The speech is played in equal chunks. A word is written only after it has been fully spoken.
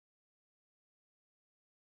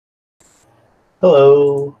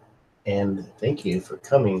Hello, and thank you for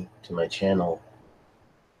coming to my channel.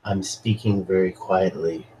 I'm speaking very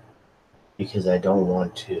quietly because I don't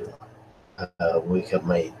want to wake up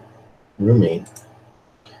my roommate.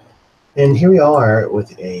 And here we are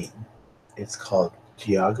with it's called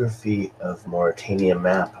Geography of Mauritania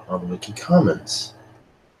map on Wikicommons.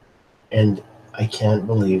 And I can't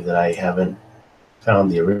believe that I haven't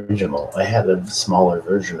found the original. I had a smaller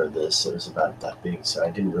version of this. It was about that big, so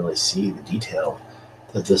I didn't really see the detail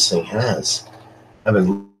that this thing has. I've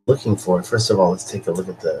been looking for it. First of all, let's take a look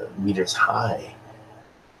at the meters high.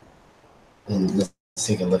 And let's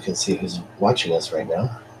take a look and see who's watching us right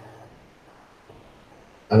now.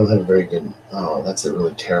 I don't have a very good, that's a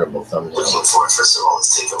really terrible thumbnail. Looking for it. First of all,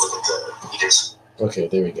 let's take a look at the meters. Okay,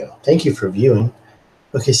 there we go. Thank you for viewing.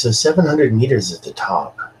 Okay, so 700 meters at the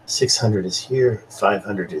top. 600 is here,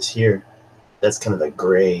 500 is here. That's kind of a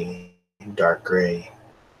gray, dark gray.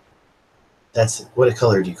 That's, what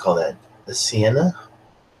color do you call that? A sienna?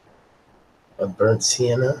 A burnt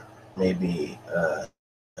sienna? Maybe,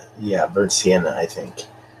 yeah, burnt sienna, I think.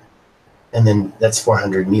 And then that's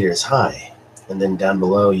 400 meters high. And then down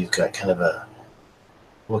below, you've got kind of a,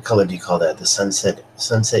 what color do you call that? The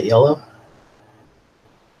sunset yellow?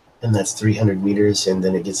 And that's 300 meters, and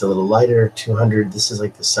then it gets a little lighter, 200. This is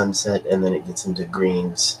like the sunset, and then it gets into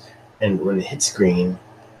greens. And when it hits green,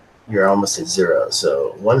 you're almost at zero.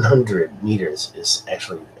 So 100 meters is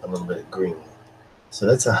actually a little bit of green. So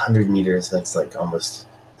that's 100 meters. That's like almost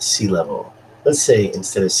sea level. Let's say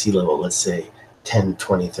instead of sea level, let's say 10,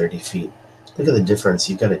 20, 30 feet. Look at the difference.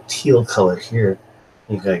 You've got a teal color here.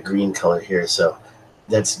 You've got a green color here. So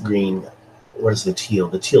that's green. Where's the teal?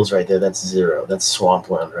 The teal's right there. That's zero. That's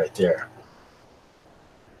swampland right there.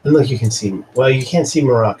 And look, you can see, well, you can't see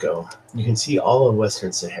Morocco. You can see all of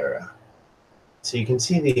Western Sahara. So you can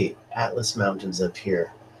see the Atlas Mountains up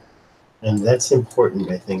here. And that's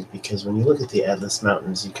important, I think, because when you look at the Atlas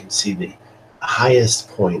Mountains, you can see the highest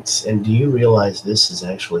points. And do you realize this is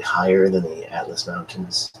actually higher than the Atlas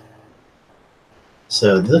Mountains?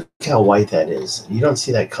 So look how white that is. You don't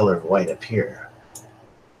see that color of white up here.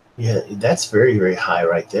 Yeah, that's very, very high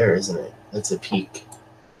right there, isn't it? That's a peak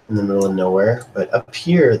in the middle of nowhere. But up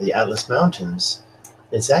here, the Atlas Mountains,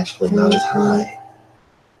 it's actually not as high.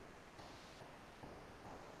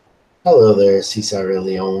 Hello there, Cesar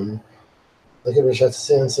Leone. Look at Richat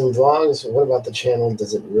Structure and some vlogs. What about the channel?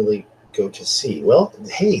 Does it really go to sea? Well,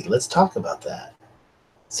 hey, let's talk about that.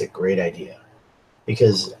 It's a great idea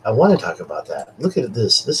because I want to talk about that. Look at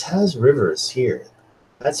this. This has rivers here.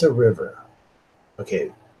 That's a river.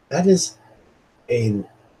 Okay. That is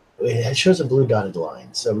it shows a blue dotted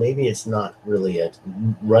line. So maybe it's not really a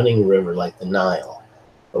running river like the Nile.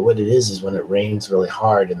 But what it is when it rains really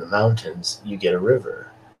hard in the mountains, you get a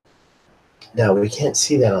river. Now, we can't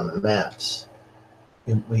see that on the maps.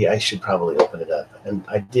 I should probably open it up. And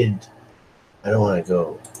I don't want to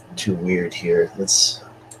go too weird here. What's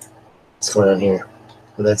going on here?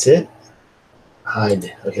 Well, that's it.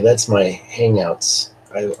 Hide. Okay, that's my Hangouts.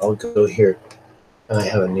 I'll go here. And I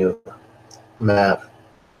have a new map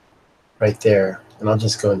right there. And I'll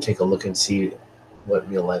just go and take a look and see what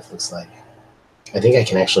real life looks like. I think I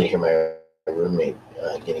can actually hear my roommate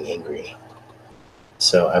getting angry.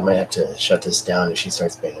 So I might have to shut this down if she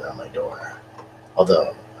starts banging on my door.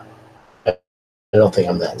 Although, I don't think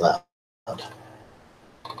I'm that loud.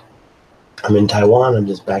 I'm in Taiwan. I'm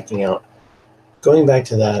just backing out. Going back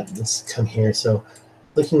to that, let's come here. So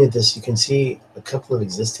looking at this, you can see a couple of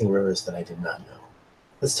existing rivers that I did not know.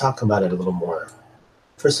 Let's talk about it a little more.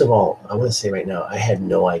 First of all, I want to say right now, I had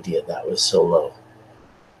no idea that was so low.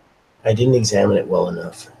 I didn't examine it well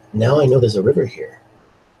enough. Now I know there's a river here.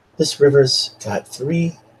 This river's got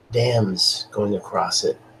 3 dams going across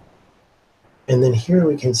it. And then here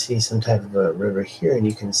we can see some type of a river here, and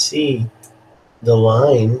you can see the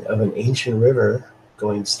line of an ancient river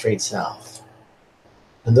going straight south.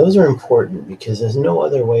 And those are important because there's no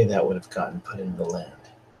other way that would have gotten put into the land.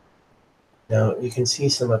 Now, you can see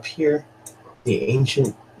some up here, the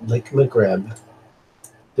ancient Lake Maghreb.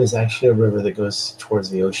 There's actually a river that goes towards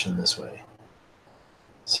the ocean this way.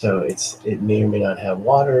 So it may or may not have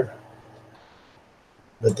water.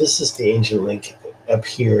 But this is the ancient lake up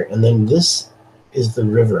here. And then this is the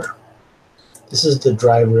river. This is the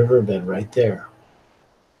dry riverbed right there.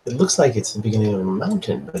 It looks like it's the beginning of a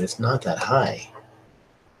mountain, but it's not that high.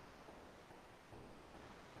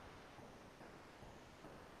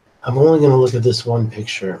 I'm only going to look at this one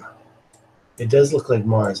picture. It does look like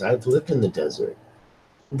Mars. I've lived in the desert.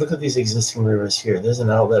 Look at these existing rivers here. There's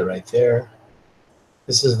an outlet right there.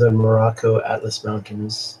 This is the Morocco Atlas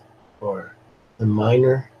Mountains, or the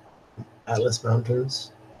Minor Atlas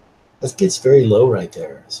Mountains. That gets very low right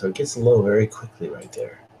there. So it gets low very quickly right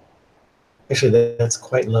there. Actually, that's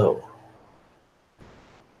quite low.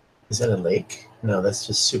 Is that a lake? No, that's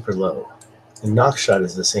just super low. And Nouakchott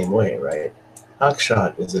is the same way, right?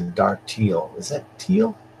 Nouakchott is a dark teal. Is that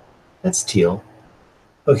teal? That's teal.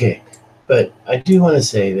 Okay, but I do want to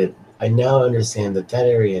say that I now understand that that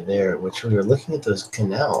area there, which we were looking at those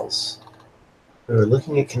canals, we were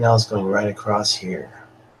looking at canals going right across here.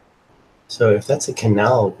 So if that's a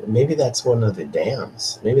canal, maybe that's one of the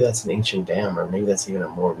dams. Maybe that's an ancient dam, or maybe that's even a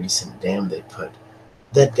more recent dam they put.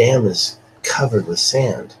 That dam is covered with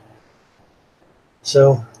sand.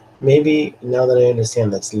 So maybe now that I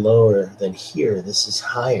understand that's lower than here, this is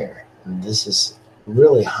higher. And this is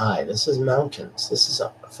really high. This is mountains. This is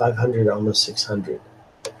 500, almost 600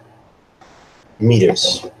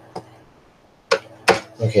 meters.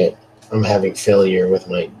 Okay, I'm having failure with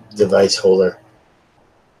my device holder.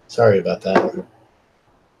 Sorry about that.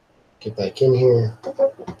 Get back in here.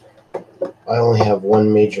 I only have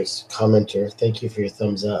one major commenter. Thank you for your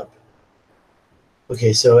thumbs up.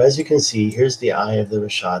 Okay, so as you can see, here's the eye of the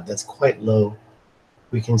Richat. That's quite low.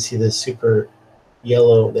 We can see the super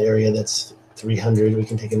yellow, the area that's 300. We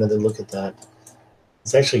can take another look at that.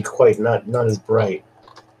 It's actually quite not as bright.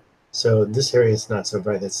 So this area is not so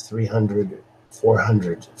bright. That's 300,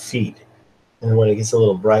 400 feet. And when it gets a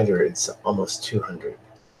little brighter, it's almost 200.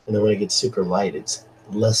 And then when it gets super light, it's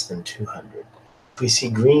less than 200. If we see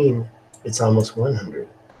green, it's almost 100.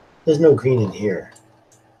 There's no green in here.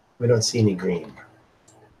 We don't see any green.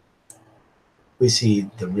 We see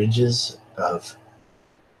the ridges of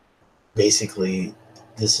basically,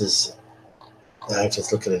 this is, I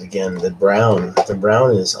just look at it again, the brown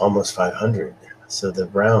is almost 500. So the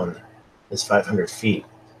brown is 500 feet.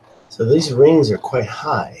 So these rings are quite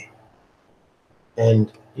high.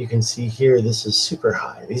 And you can see here, this is super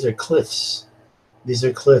high. These are cliffs. These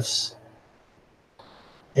are cliffs.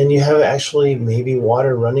 And you have actually maybe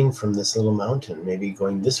water running from this little mountain, maybe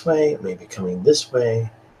going this way, maybe coming this way.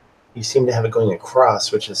 You seem to have it going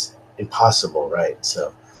across, which is impossible, right?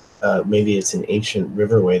 So maybe it's an ancient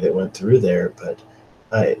riverway that went through there, but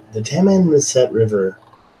the Tamanrasset River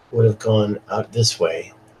would have gone out this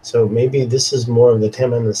way. So maybe this is more of the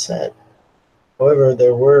Tamanrasset. However,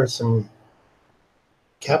 there were some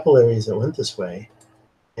capillaries that went this way.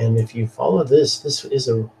 And if you follow this is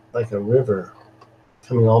like a river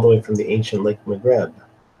coming all the way from the ancient Lake Maghreb.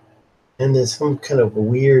 And there's some kind of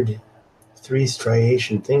weird three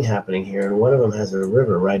striation thing happening here, and one of them has a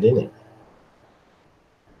river right in it.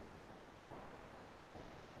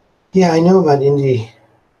 Yeah, I know about Indie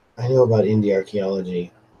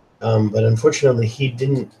archaeology, but unfortunately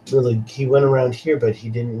he went around here, but he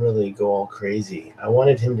didn't really go all crazy. I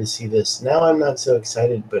wanted him to see this. Now I'm not so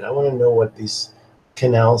excited, but I want to know what these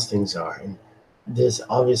canals things are. And there's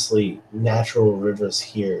obviously natural rivers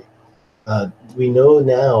here. We know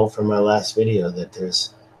now from my last video that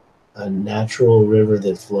there's a natural river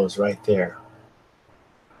that flows right there.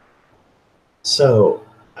 So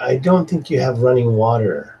I don't think you have running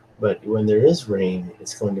water, but when there is rain,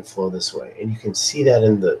 it's going to flow this way. And you can see that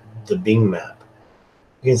in the Bing map.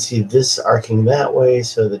 You can see this arcing that way,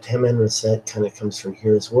 so the Tamanrasset kind of comes from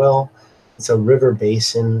here as well. It's a river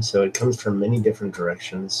basin, so it comes from many different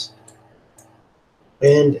directions.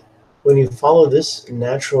 And when you follow this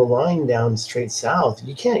natural line down straight south,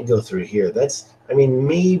 you can't go through here. I mean,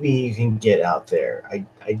 maybe you can get out there.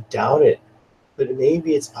 I doubt it, but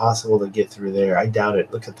maybe it's possible to get through there. I doubt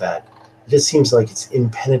it. Look at that. It just seems like it's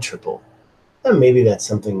impenetrable. And maybe that's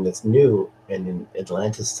something that's new. And in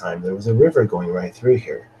Atlantis time, there was a river going right through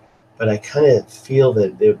here. But I kind of feel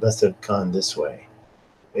that it must have gone this way.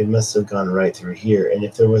 It must have gone right through here. And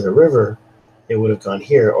if there was a river, it would have gone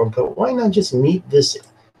here. But why not just meet this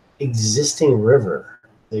existing river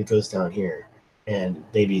that goes down here and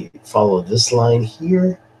maybe follow this line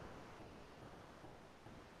here?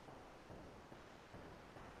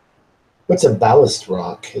 What's a ballast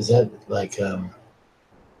rock? Is that like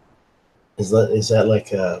is that like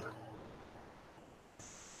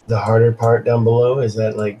the harder part down below? Is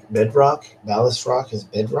that like bedrock? Ballast rock is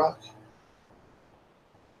bedrock?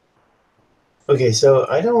 Okay, so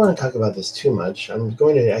I don't want to talk about this too much. I'm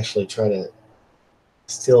going to actually try to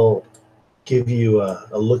still give you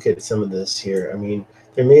a look at some of this here. I mean,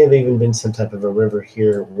 there may have even been some type of a river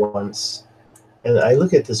here once. And I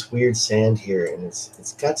look at this weird sand here, and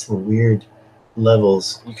it's got some weird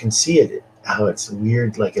levels. You can see it, how it's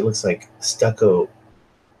weird, like it looks like stucco.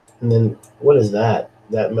 And then what is that?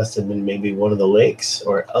 That must have been maybe one of the lakes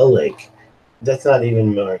or a lake. That's not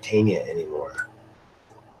even Mauritania anymore.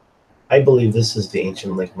 I believe this is the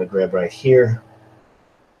ancient Lake Maghreb right here.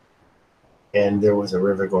 And there was a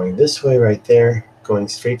river going this way right there, going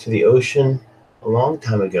straight to the ocean a long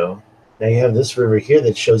time ago. Now you have this river here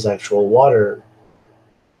that shows actual water.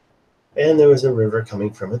 And there was a river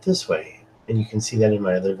coming from it this way. And you can see that in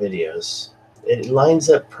my other videos. It lines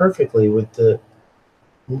up perfectly with the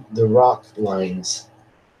rock lines.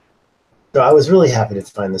 So I was really happy to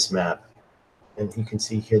find this map. And you can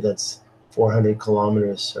see here that's 400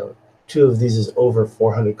 kilometers. So two of these is over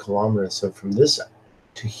 400 kilometers. So from this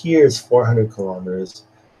to here is 400 kilometers.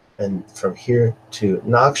 And from here to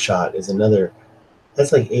Nouakchott is another,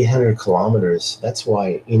 that's like 800 kilometers. That's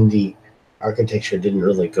why Indy architecture didn't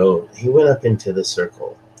really go. He went up into the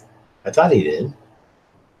circle. I thought he did.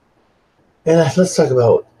 And let's talk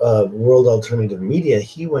about World Alternative Media.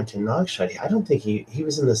 He went to Nouakchott. I don't think he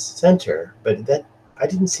was in the center, but that I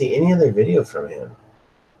didn't see any other video from him.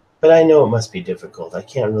 But I know it must be difficult. I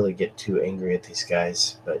can't really get too angry at these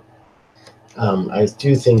guys, but I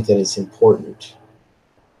do think that it's important.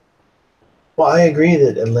 Well, I agree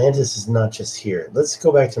that Atlantis is not just here. Let's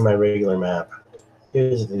go back to my regular map.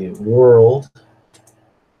 Here's the world,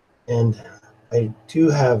 and I do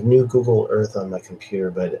have new Google Earth on my computer,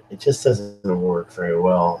 but it just doesn't work very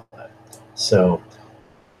well. So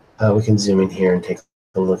we can zoom in here and take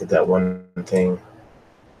a look at that one thing.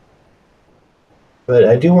 But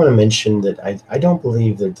I do want to mention that I don't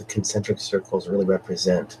believe that the concentric circles really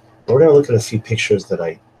represent. We're going to look at a few pictures that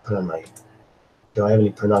I put on my... Do I have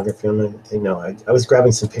any pornography on my thing? No, I was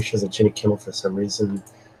grabbing some pictures of Jimmy Kimmel for some reason,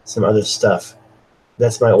 some other stuff.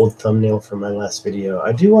 That's my old thumbnail from my last video.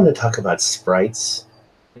 I do want to talk about sprites.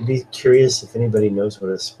 I'd be curious if anybody knows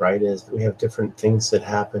what a sprite is. We have different things that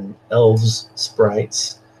happen. Elves,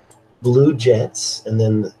 sprites, blue jets, and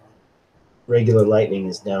then the regular lightning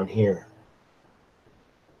is down here.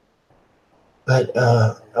 But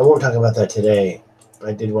I won't talk about that today.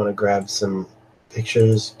 I did want to grab some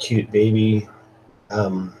pictures, cute baby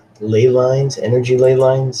ley lines, energy ley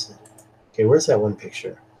lines. Okay, where's that one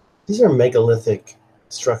picture? These are megalithic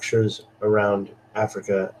structures around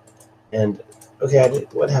Africa. And okay,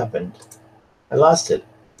 what happened? I lost it.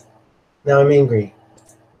 Now I'm angry.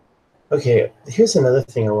 Okay, here's another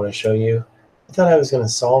thing I want to show you. I thought I was going to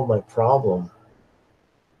solve my problem.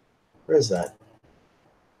 Where is that?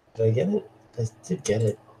 Did I get it? I did get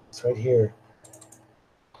it. It's right here.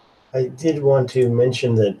 I did want to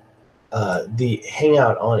mention that the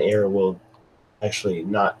Hangout on air will actually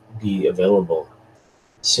not be available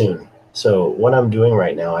soon. So what I'm doing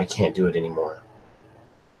right now, I can't do it anymore.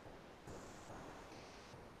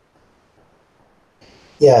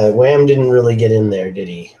 Yeah, Wham didn't really get in there, did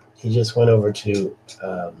he? He just went over to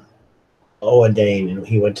Oadane, and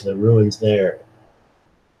he went to the ruins there.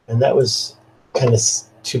 And that was kind of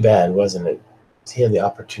too bad, wasn't it? He had the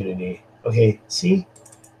opportunity. Okay, see?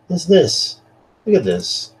 There's this. Look at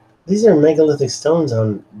this. These are megalithic stones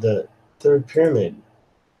on the third pyramid.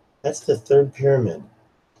 That's the third pyramid.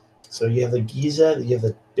 So you have the Giza, you have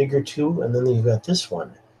the bigger two, and then you've got this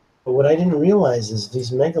one. But what I didn't realize is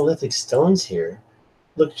these megalithic stones here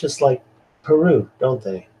look just like Peru, don't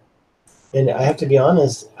they? And I have to be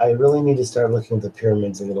honest, I really need to start looking at the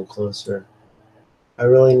pyramids a little closer. I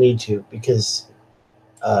really need to, because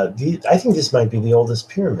I think this might be the oldest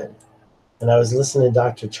pyramid. And I was listening to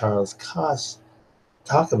Dr. Charles Koss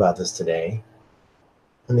talk about this today.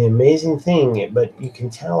 And the amazing thing, but you can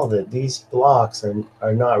tell that these blocks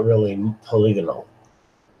are not really polygonal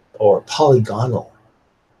or polygonal.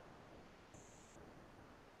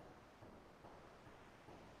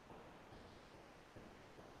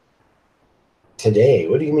 Today?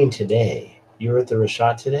 What do you mean today? You were at the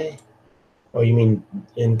Richat today? Oh, you mean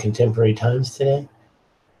in contemporary times today?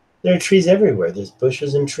 There are trees everywhere. There's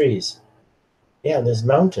bushes and trees. Yeah, and there's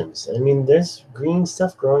mountains. I mean, there's green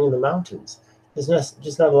stuff growing in the mountains. There's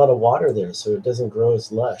just not a lot of water there, so it doesn't grow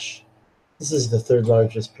as lush. This is the third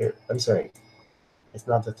largest pyramid. I'm sorry. It's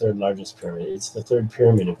not the third largest pyramid. It's the third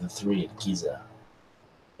pyramid of the three at Giza.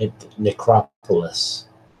 At Necropolis.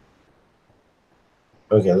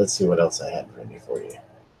 Okay, let's see what else I had ready for you.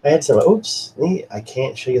 I had some, oops, I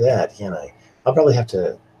can't show you that, can I? I'll probably have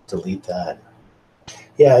to delete that.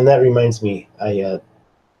 Yeah, and that reminds me, I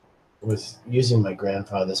was using my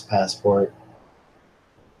grandfather's passport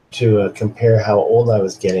to compare how old I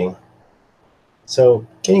was getting. So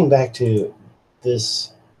getting back to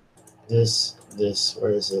this,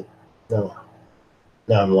 where is it? No,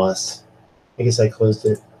 now I'm lost. I guess I closed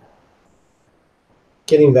it.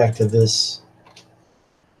 Getting back to this,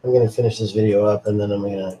 I'm going to finish this video up, and then I'm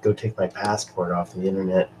going to go take my passport off the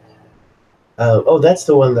internet. Oh, that's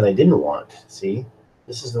the one that I didn't want. See?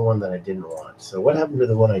 This is the one that I didn't want. So what happened to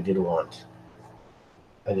the one I did want?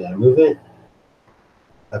 Did I move it?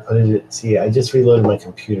 I put it, see, I just reloaded my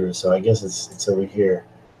computer, so I guess it's over here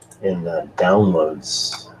in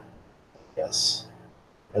downloads. Yes,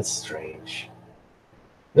 that's strange.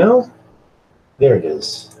 No, there it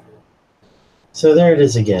is. So there it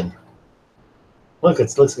is again. Look,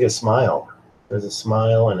 it looks like a smile. There's a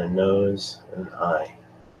smile and a nose and an eye.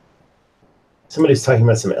 Somebody's talking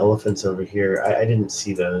about some elephants over here. I didn't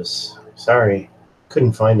see those. Sorry,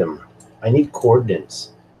 couldn't find them. I need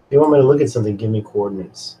coordinates. If you want me to look at something, give me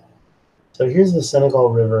coordinates. So here's the Senegal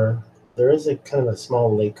River. There is a kind of a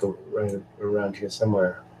small lake right around here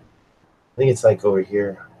somewhere. I think it's like over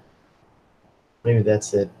here. Maybe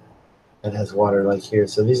that's it. That has water like here.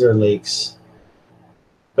 So these are lakes.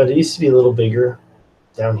 But it used to be a little bigger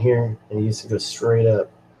down here, and it used to go straight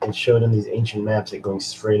up. It showed in these ancient maps it going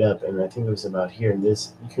straight up, and I think it was about here. And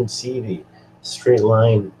this, you can see the straight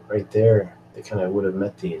line right there that kind of would have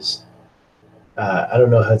met these. I don't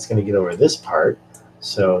know how it's going to get over this part,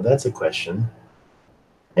 so that's a question.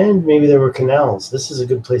 And maybe there were canals. This is a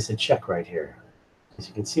good place to check right here, because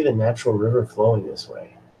you can see the natural river flowing this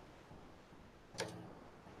way.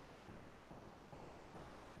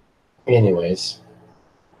 Anyways,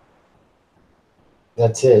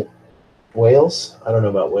 that's it. Whales? I don't know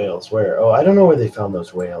about whales. Where? Oh, I don't know where they found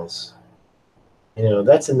those whales. You know,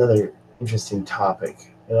 that's another interesting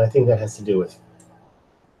topic. And I think that has to do with,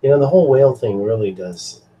 you know, the whole whale thing really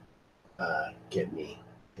does get me,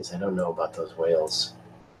 because I don't know about those whales.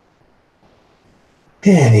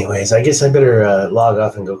 Anyways, I guess I better log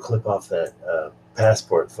off and go clip off that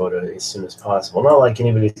passport photo as soon as possible. Not like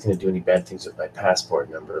anybody's going to do any bad things with my passport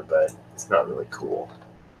number, but it's not really cool.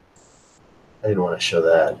 I didn't want to show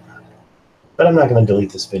that. But I'm not going to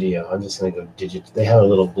delete this video. I'm just going to go They have a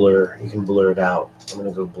little blur. You can blur it out. I'm going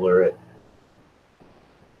to go blur it.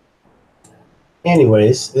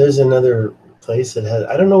 Anyways, there's another place that has,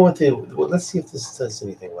 I don't know what the, let's see if this says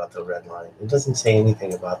anything about the red line. It doesn't say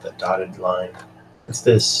anything about the dotted line. What's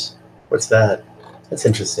this? What's that? That's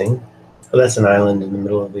interesting. Oh, that's an island in the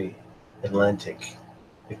middle of the Atlantic,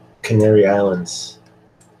 the Canary Islands.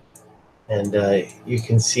 And you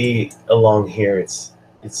can see along here, it's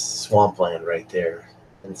swampland right there.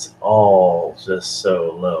 And it's all just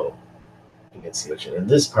so low. You can see and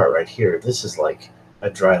this part right here, this is like a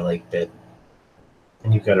dry lake bed.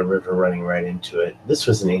 And you've got a river running right into it. This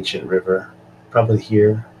was an ancient river, probably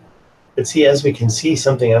here. But see, as we can see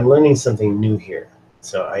something, I'm learning something new here.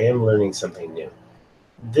 So I am learning something new.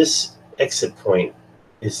 This exit point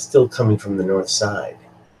is still coming from the north side.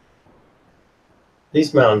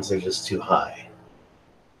 These mountains are just too high.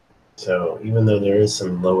 So even though there is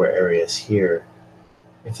some lower areas here,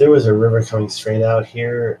 if there was a river coming straight out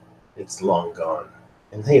here, it's long gone.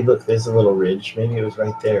 And hey, look, there's a little ridge. Maybe it was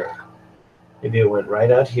right there. Maybe it went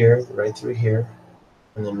right out here, right through here,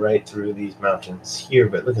 and then right through these mountains here.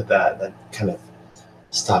 But look at that. That kind of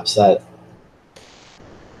stops that.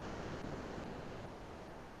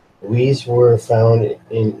 These were found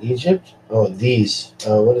in Egypt. Oh, these.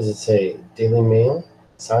 What does it say? Daily Mail?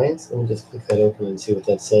 Science? Let me just click that open and see what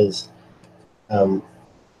that says. And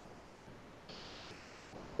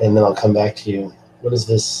then I'll come back to you. What is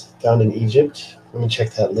this? Found in Egypt? Let me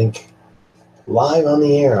check that link. Live on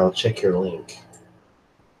the air, I'll check your link.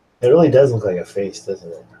 It really does look like a face,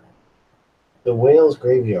 doesn't it? The Whales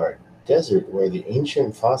Graveyard, desert where the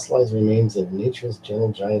ancient fossilized remains of nature's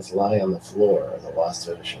gentle giants lie on the floor of the lost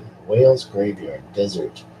ocean. Whales Graveyard,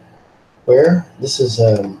 desert. Where? This is,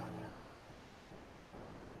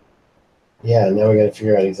 yeah, now we gotta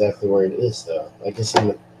figure out exactly where it is, though. I guess I'm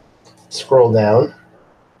gonna scroll down.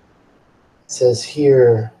 It says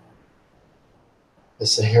here, the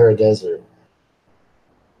Sahara Desert.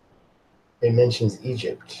 It mentions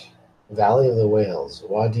Egypt, Valley of the Whales,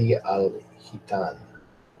 Wadi al-Hitan.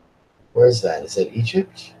 Where is that? Is that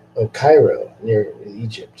Egypt? Oh, Cairo, near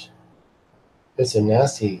Egypt. It's a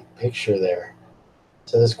nasty picture there.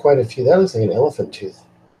 So there's quite a few. That looks like an elephant tooth.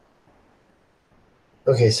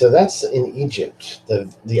 Okay, so that's in Egypt,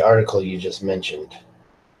 the article you just mentioned,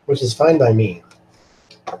 which is fine by me.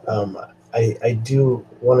 I do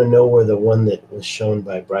want to know where the one that was shown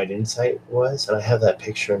by Bright Insight was, and I have that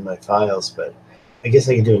picture in my files, but I guess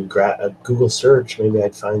I could do a Google search. Maybe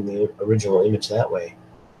I'd find the original image that way.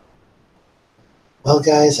 Well,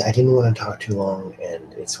 guys, I didn't want to talk too long,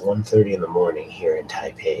 and it's 1:30 in the morning here in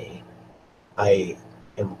Taipei. I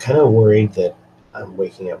am kind of worried that I'm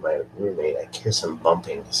waking up my roommate. I hear some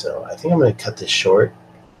bumping, so I think I'm going to cut this short.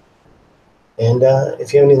 And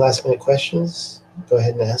if you have any last-minute questions, go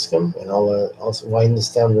ahead and ask them, and I'll also wind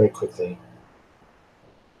this down very quickly.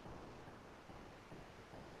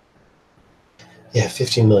 Yeah,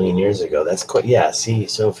 50 million years ago. That's quite, yeah, see,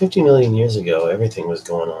 so 50 million years ago, everything was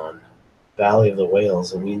going on. Valley of the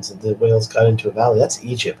Whales, it means that the whales got into a valley. That's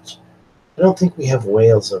Egypt. I don't think we have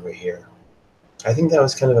whales over here. I think that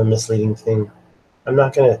was kind of a misleading thing. I'm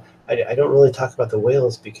not going to, I don't really talk about the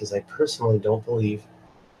whales because I personally don't believe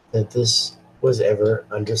that this was ever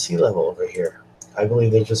under sea level over here. I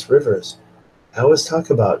believe they're just rivers. I always talk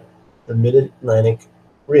about the Mid-Atlantic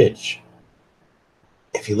Ridge.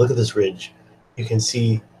 If you look at this ridge, you can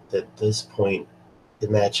see that this point, it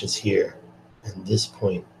matches here, and this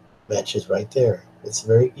point matches right there. It's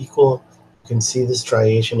very equal. You can see the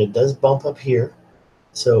striation. It does bump up here.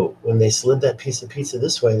 So when they slid that piece of pizza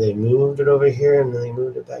this way, they moved it over here and then they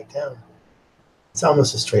moved it back down. It's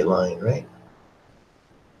almost a straight line, right?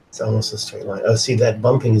 It's almost a straight line. Oh, see, that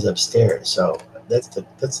bumping is upstairs. So that's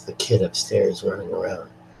the kid upstairs running around.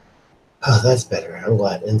 Oh, that's better. I'm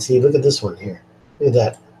glad. And see, look at this one here. Look at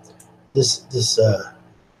that. This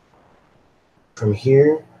from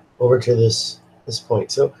here over to this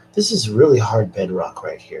point. So this is really hard bedrock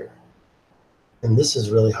right here. And this is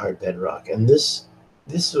really hard bedrock. And this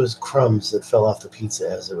was crumbs that fell off the pizza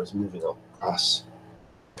as it was moving across.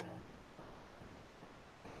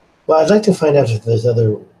 Well, I'd like to find out if there's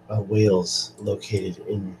other whales located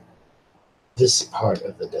in this part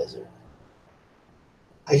of the desert.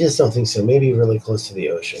 I just don't think so. Maybe really close to the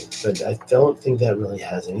ocean, but I don't think that really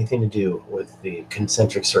has anything to do with the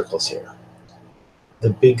concentric circles here.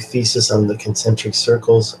 The big thesis on the concentric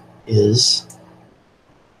circles is,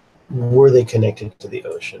 were they connected to the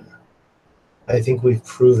ocean? I think we've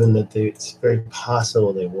proven that it's very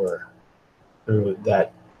possible they were through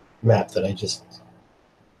that map that I just,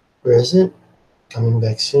 where is it? Coming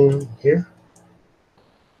back soon here.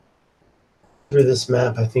 Through this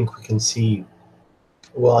map, I think we can see,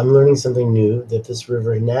 well, I'm learning something new, that this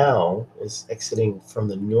river now is exiting from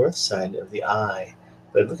the north side of the eye.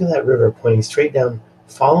 But look at that river pointing straight down,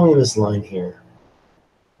 following this line here,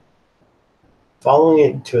 following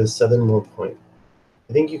it to a southernmost point.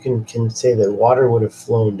 I think you can say that water would have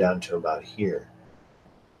flown down to about here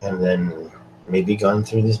and then maybe gone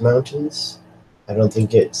through these mountains. I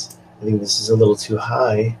think this is a little too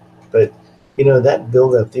high, but you know, that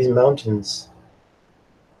buildup, these mountains,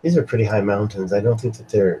 these are pretty high mountains. I don't think that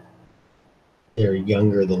they're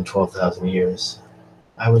younger than 12,000 years.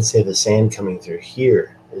 I would say the sand coming through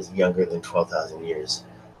here is younger than 12,000 years.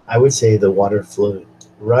 I would say the water flowed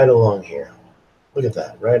right along here. Look at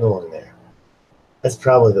that, right along there. That's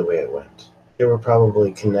probably the way it went. There were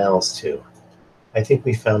probably canals too. I think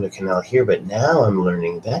we found a canal here, but now I'm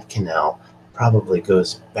learning that canal probably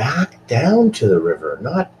goes back down to the river,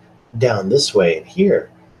 not down this way and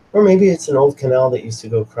here. Or maybe it's an old canal that used to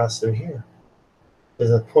go across through here.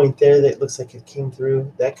 There's a point there that looks like it came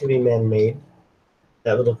through. That could be man-made.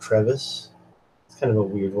 That little crevice. It's kind of a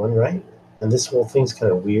weird one, right? And this whole thing's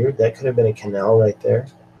kind of weird. That could have been a canal right there.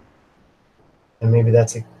 And maybe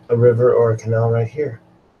that's a river or a canal right here.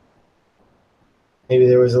 Maybe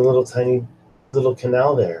there was a little tiny little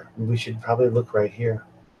canal there. We should probably look right here.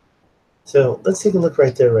 So let's take a look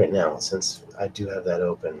right there right now, since I do have that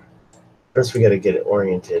open. First, we got to get it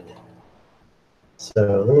oriented.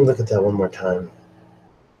 So let me look at that one more time.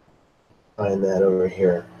 Find that over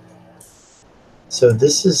here. So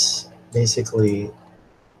this is basically,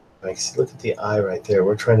 like, look at the eye right there.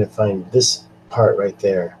 We're trying to find this part right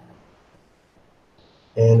there.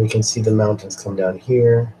 And we can see the mountains come down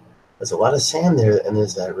here. There's a lot of sand there, and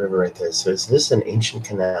there's that river right there. So is this an ancient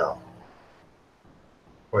canal?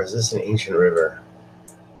 Or is this an ancient river?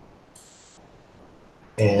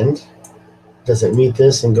 And does it meet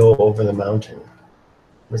this and go over the mountain?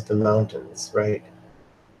 Where's the mountain? It's right.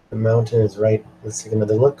 The mountain is right. Let's take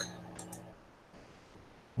another look.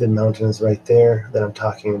 The mountain is right there that I'm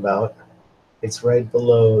talking about. It's right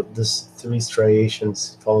below this three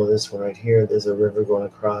striations. Follow this one right here. There's a river going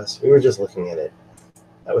across. We were just looking at it.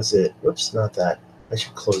 That was it. Whoops, not that. I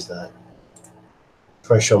should close that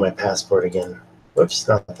before I show my passport again. Whoops,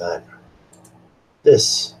 not that.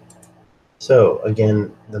 This. So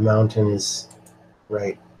again, the mountain is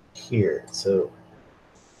right here. So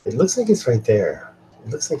it looks like it's right there.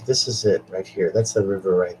 It looks like this is it right here. That's the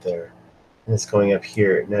river right there. And it's going up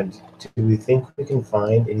here. Now, do we think we can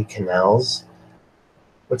find any canals?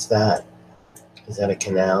 What's that? Is that a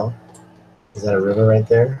canal? Is that a river right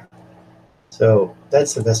there? So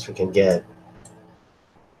that's the best we can get.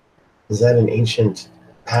 Is that an ancient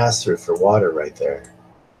pass-through for water right there?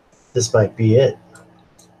 This might be it.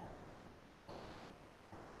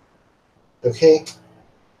 Okay,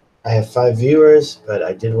 I have 5 viewers, but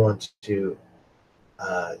I did want to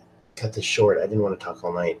cut this short. I didn't want to talk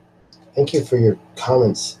all night. Thank you for your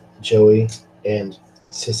comments, Joey. and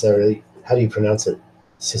how do you pronounce it?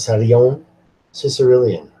 Cicerillion.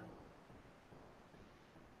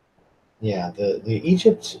 Yeah, the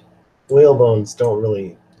Egypt whale bones don't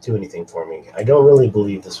really do anything for me. I don't really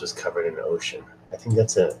believe this was covered in the ocean. I think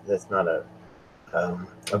that's not a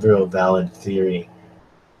real valid theory.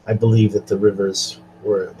 I believe that the rivers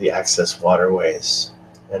were the access waterways,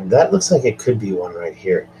 and that looks like it could be one right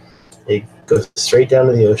here. It goes straight down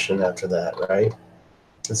to the ocean after that, right?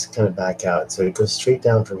 Let's kind of back out. So it goes straight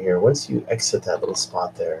down from here. Once you exit that little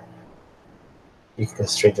spot there, you can go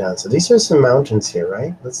straight down. So these are some mountains here,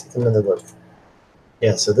 right? Let's take another look.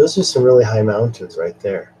 Yeah, so those are some really high mountains right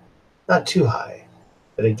there. Not too high,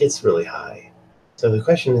 but it gets really high. So the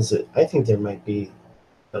question is that I think there might be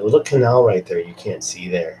a little canal right there you can't see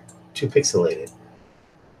there. Too pixelated.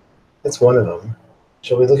 That's one of them.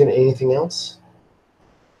 Shall we look at anything else?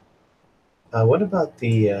 What about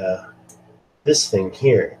the this thing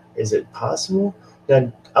here? Is it possible?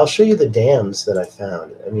 Now, I'll show you the dams that I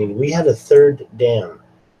found. I mean, we had a third dam,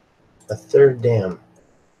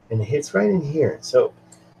 and it's right in here. So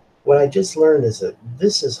what I just learned is that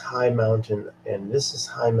this is high mountain and this is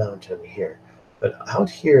high mountain here. But out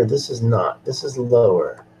here, this is not. This is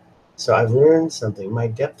lower. So I've learned something. My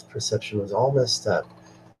depth perception was all messed up.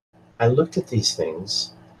 I looked at these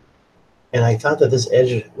things, and I thought that this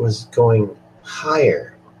edge was going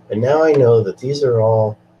higher. And now I know that these are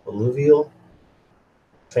all alluvial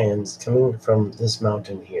fans coming from this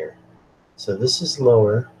mountain here. So this is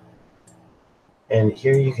lower. And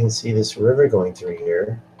here you can see this river going through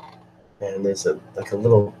here. And there's like a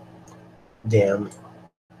little dam.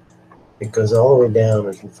 It goes all the way down.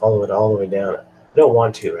 We can follow it all the way down. I don't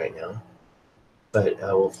want to right now, but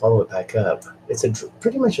we'll follow it back up. It's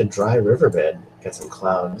pretty much a dry riverbed. Got some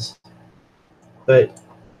clouds. But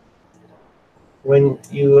when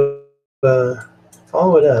you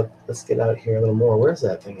follow it up, let's get out here a little more. Where's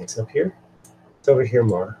that thing? It's up here? It's over here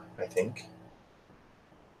more, I think.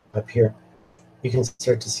 Up here. You can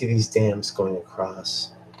start to see these dams going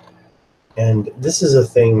across. And this is a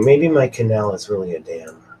thing. Maybe my canal is really a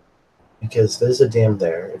dam, because there's a dam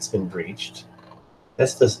there. It's been breached.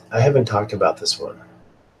 That's this. I haven't talked about this one.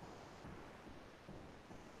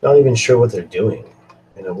 Not even sure what they're doing.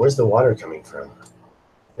 You know, where's the water coming from?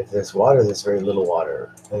 If there's water, there's very little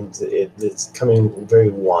water, and it's coming very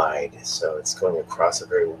wide. So it's going across a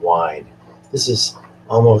very wide. This is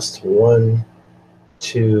almost 1,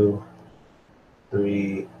 2,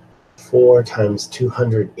 3, 4 times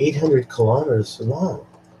 200, 800 kilometers long.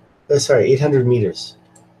 Sorry, 800 meters.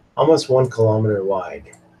 Almost 1 kilometer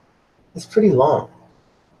wide. It's pretty long.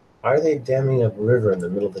 Why are they damming a river in the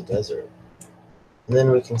middle of the desert? And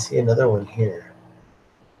then we can see another one here.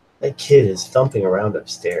 That kid is thumping around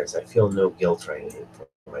upstairs. I feel no guilt right now for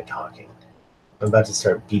my talking. I'm about to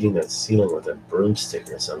start beating the ceiling with a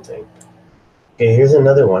broomstick or something. Okay, here's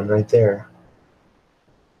another one right there.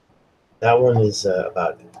 That one is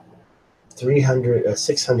about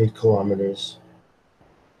 600 kilometers.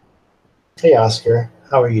 Hey, Oscar,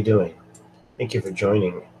 how are you doing? Thank you for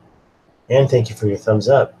joining, and thank you for your thumbs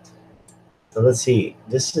up. So let's see.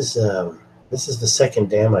 This is the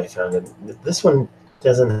second dam I found, and this one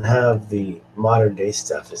doesn't have the modern day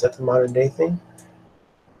stuff. Is that the modern day thing?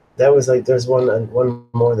 That was like, there's one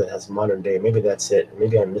more that has modern day. Maybe that's it.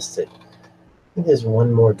 Maybe I missed it. I think there's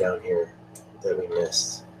one more down here that we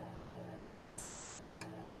missed.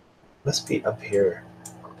 Must be up here.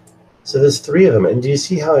 So there's 3 of them, and do you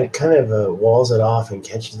see how it kind of walls it off and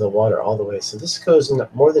catches the water all the way? So this goes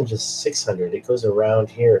more than just 600. It goes around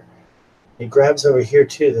here. It grabs over here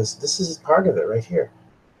too. This is part of it right here.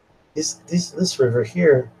 This river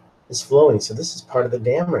here is flowing, so this is part of the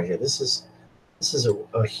dam right here. This is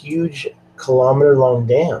a huge kilometer-long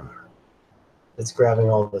dam that's grabbing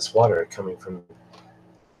all this water coming from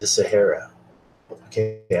the Sahara.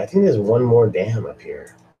 Okay, I think there's one more dam up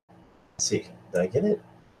here. Let's see, did I get it?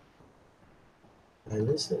 Did I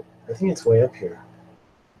miss it? I think it's way up here.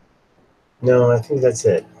 No, I think that's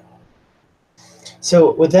it.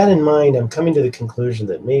 So with that in mind, I'm coming to the conclusion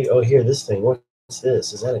that maybe, oh, here, this thing, what's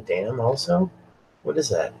this? Is that a dam also? What is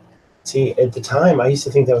that? See, at the time, I used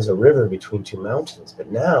to think that was a river between 2 mountains,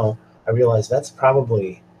 but now I realize that's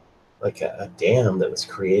probably like a dam that was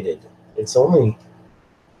created. It's only,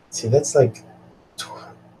 see, that's like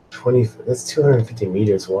 20, that's 250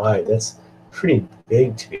 meters wide. That's pretty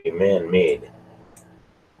big to be man-made.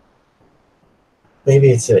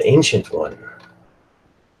 Maybe it's an ancient one.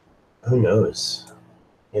 Who knows?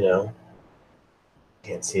 You know,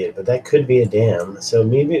 can't see it, but that could be a dam. So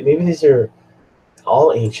maybe these are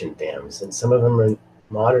all ancient dams, and some of them are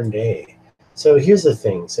modern day. So here's the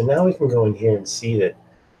thing. So now we can go in here and see that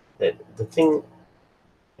that the thing,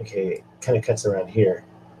 okay, kind of cuts around here.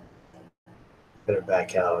 Better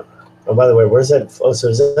back out. Oh, by the way, where's that? Oh, so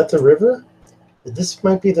is that the river? This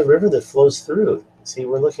might be the river that flows through. See,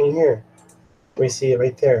 we're looking here. We see it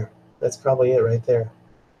right there. That's probably it right there.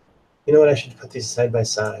 You know what? I should put these side by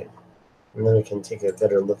side, and then we can take a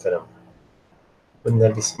better look at them. Wouldn't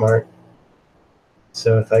that be smart?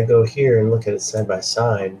 So if I go here and look at it side by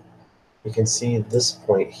side, you can see this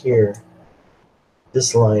point here.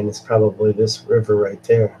 This line is probably this river right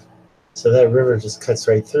there. So that river just cuts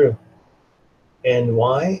right through. And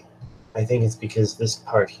why? I think it's because this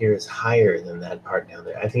part here is higher than that part down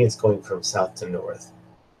there. I think it's going from south to north,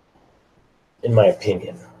 in my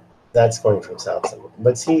opinion. That's going from south to north.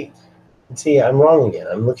 But see, I'm wrong again.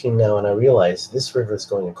 I'm looking now and I realize this river is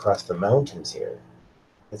going across the mountains here.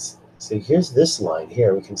 So here's this line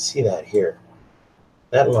here. We can see that here.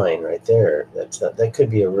 That line right there, that could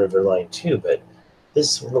be a river line too, but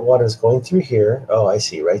the water is going through here. Oh, I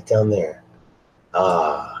see, right down there.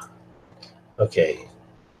 Ah, okay.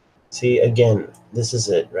 See, again, this is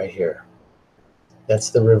it right here. That's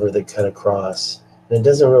the river that cut across. And it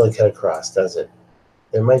doesn't really cut across, does it?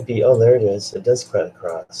 There might be, oh, there it is. It does cut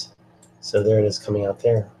across. So there it is coming out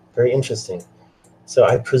there. Very interesting. So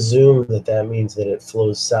I presume that means that it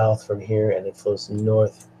flows south from here and it flows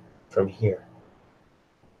north from here.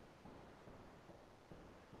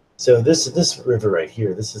 So this river right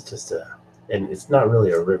here, this is just and it's not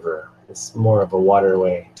really a river. It's more of a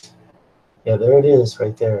waterway. Yeah, there it is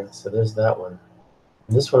right there. So there's that one.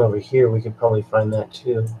 And this one over here, we could probably find that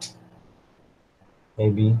too.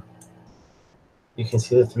 Maybe. You can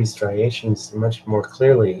see the three striations much more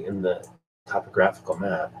clearly in the topographical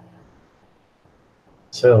map.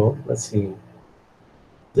 So let's see.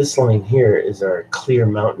 This line here is our clear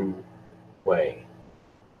mountain way.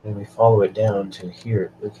 And we follow it down to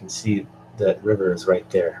here. We can see that river is right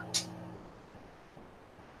there.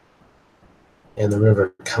 And the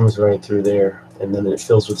river comes right through there, and then it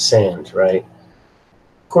fills with sand, right?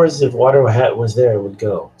 Of course, if water was there, it would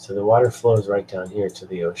go. So the water flows right down here to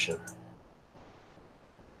the ocean.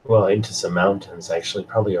 Well, into some mountains, actually,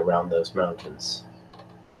 probably around those mountains.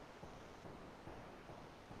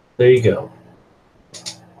 There you go.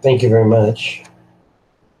 Thank you very much.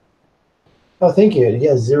 Oh, thank you.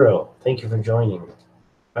 Yeah, Zero. Thank you for joining.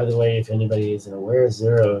 By the way, if anybody isn't aware,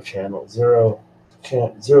 Zero Control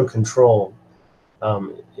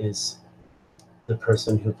is the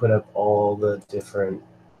person who put up all the different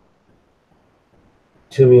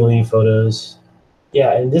tumuli photos.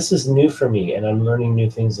 Yeah, and this is new for me, and I'm learning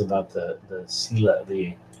new things about the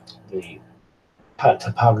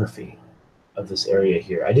topography of this area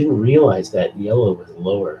here. I didn't realize that yellow was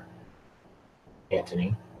lower,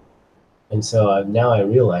 Anthony. And so now I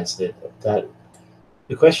realize that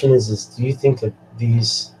the question is do you think that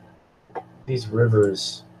these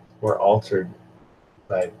rivers were altered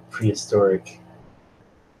by prehistoric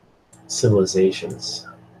civilizations,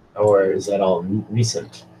 or is that all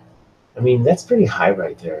recent? I mean, that's pretty high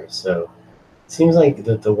right there. So it seems like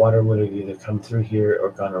that the water would have either come through here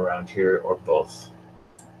or gone around here or both.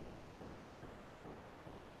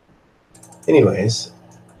 Anyways,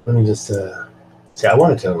 let me just see, I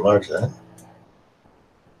wanted to enlarge that.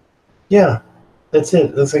 Yeah, that's it.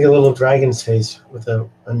 It looks like a little dragon's face with a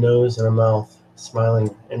nose and a mouth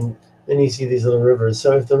smiling. And then you see these little rivers.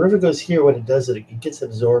 So if the river goes here, what it does is it gets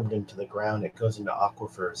absorbed into the ground. It goes into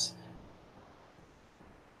aquifers.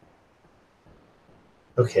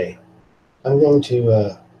 Okay, I'm going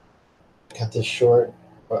to cut this short.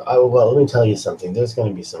 Well, let me tell you something. There's going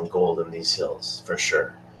to be some gold in these hills for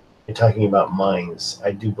sure. You're talking about mines.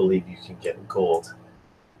 I do believe you can get gold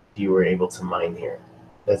if you were able to mine here.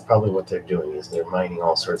 That's probably what they're doing, is they're mining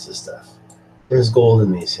all sorts of stuff. There's gold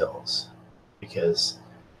in these hills because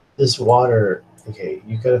this water, okay,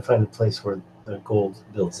 you got to find a place where the gold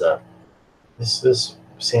builds up. This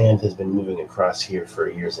sand has been moving across here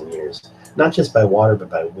for years and years, not just by water,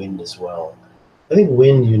 but by wind as well. I think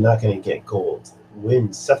wind, you're not going to get gold.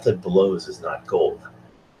 Wind, stuff that blows is not gold.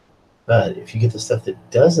 But if you get the stuff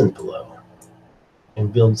that doesn't blow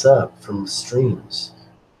and builds up from streams,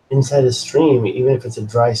 inside a stream, even if it's a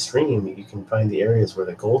dry stream, you can find the areas where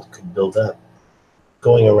the gold could build up,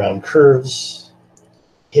 going around curves,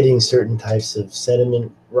 hitting certain types of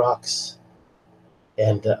sediment rocks,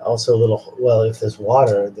 and also well, if there's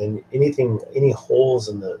water, then any holes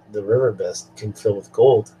in the riverbed can fill with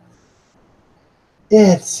gold.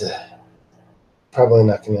 Yeah, it's probably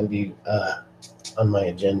not going to be on my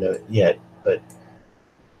agenda yet, but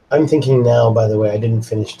I'm thinking now, by the way, I didn't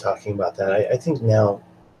finish talking about that. I think now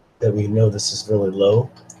that we know this is really low,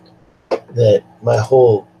 that my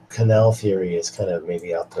whole canal theory is kind of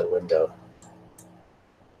maybe out the window.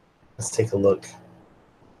 Let's take a look.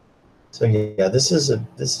 So yeah, this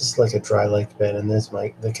is like a dry lake bed, and there's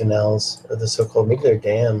the canals, or the so-called, maybe they're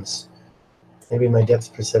dams. Maybe my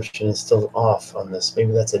depth perception is still off on this.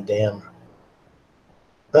 Maybe that's a dam.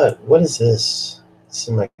 But what is this? This is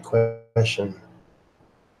my question.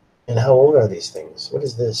 And how old are these things? What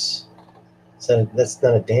is this? That's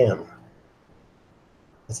not a dam.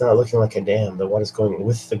 It's not looking like a dam. The water's going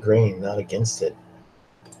with the grain, not against it.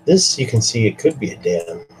 This, you can see, it could be a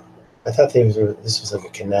dam. I thought this was like a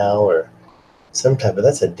canal or some type, but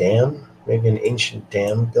that's a dam. Maybe an ancient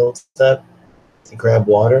dam built up to grab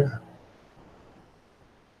water.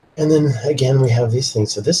 And then again, we have these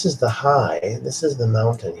things. So this is the high. This is the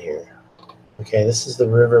mountain here. Okay, this is the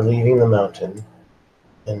river leaving the mountain.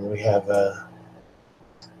 And we have,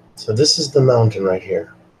 so this is the mountain right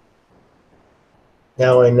here.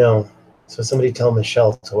 Now I know. So somebody tell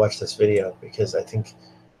Michelle to watch this video, because I think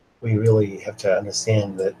we really have to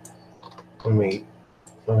understand that when we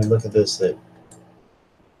look at this, that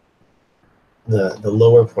the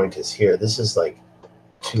lower point is here. This is like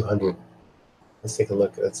 200. Let's take a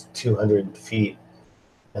look. That's 200 feet.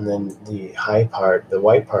 And then the high part, the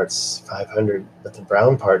white part's 500, but the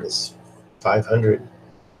brown part is 500.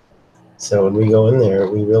 So when we go in there,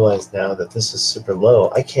 we realize now that this is super low.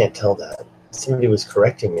 I can't tell that. Somebody was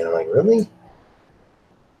correcting me, and I'm like, really?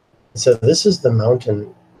 So this is the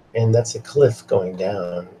mountain, and that's a cliff going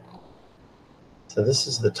down. So this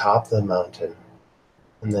is the top of the mountain,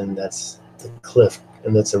 and then that's the cliff,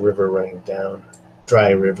 and that's a river running down, dry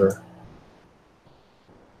river.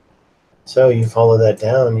 So you follow that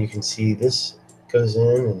down, you can see this goes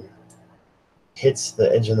in and hits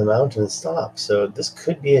the edge of the mountain and stops. So this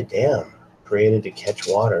could be a dam created to catch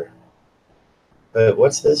water. But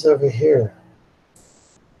what's this over here?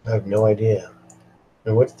 I have no idea.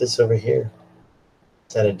 And what's this over here?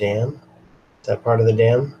 Is that a dam? Is that part of the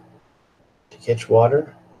dam to catch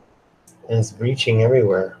water? And it's reaching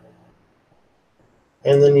everywhere.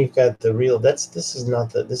 And then you've got the real, this is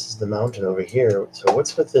the mountain over here. So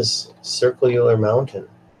what's with this circular mountain?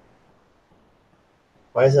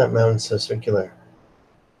 Why is that mountain so circular?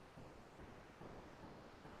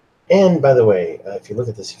 And by the way, if you look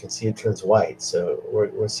at this, you can see it turns white. So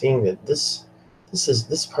we're seeing that this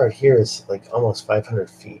part here is like almost 500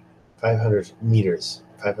 feet, 500 meters.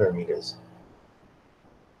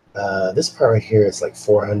 This part right here is like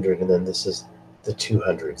 400, and then this is the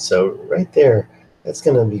 200. So right there, that's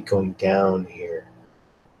going to be going down here.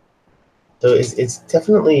 So it's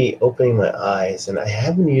definitely opening my eyes, and I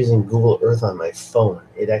have been using Google Earth on my phone.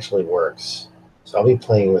 It actually works. So I'll be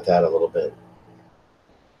playing with that a little bit.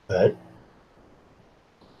 But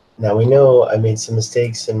now we know I made some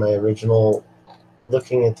mistakes in my original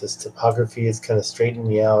looking at this topography. It's kind of straightened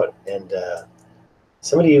me out, and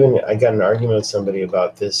I got an argument with somebody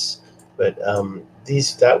about this, but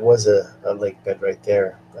that was a lake bed right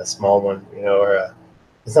there, a small one, or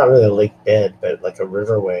it's not really a lake bed, but like a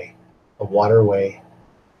riverway, a waterway.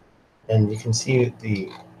 And you can see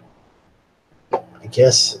I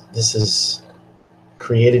guess this is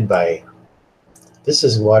created by, this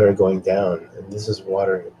is water going down, and this is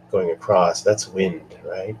water going across. That's wind,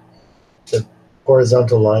 right? The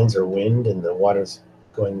horizontal lines are wind, and the water's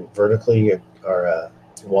going vertically are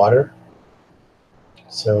water.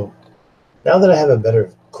 So now that I have a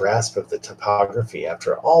better grasp of the topography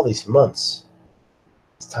after all these months,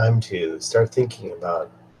 it's time to start thinking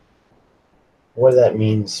about what that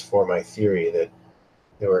means for my theory that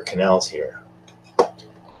there were canals here.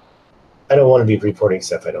 I don't want to be reporting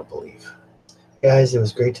stuff I don't believe. Guys, it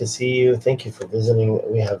was great to see you. Thank you for visiting.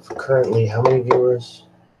 We have currently how many viewers?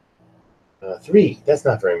 3. That's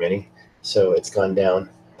not very many. So it's gone down.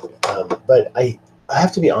 But I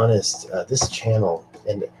have to be honest, this channel,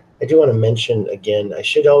 and I do want to mention again, I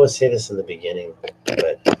should always say this in the beginning,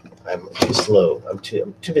 but I'm too slow. I'm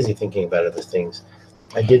too busy thinking about other things.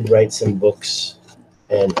 I did write some books,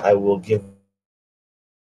 and I will give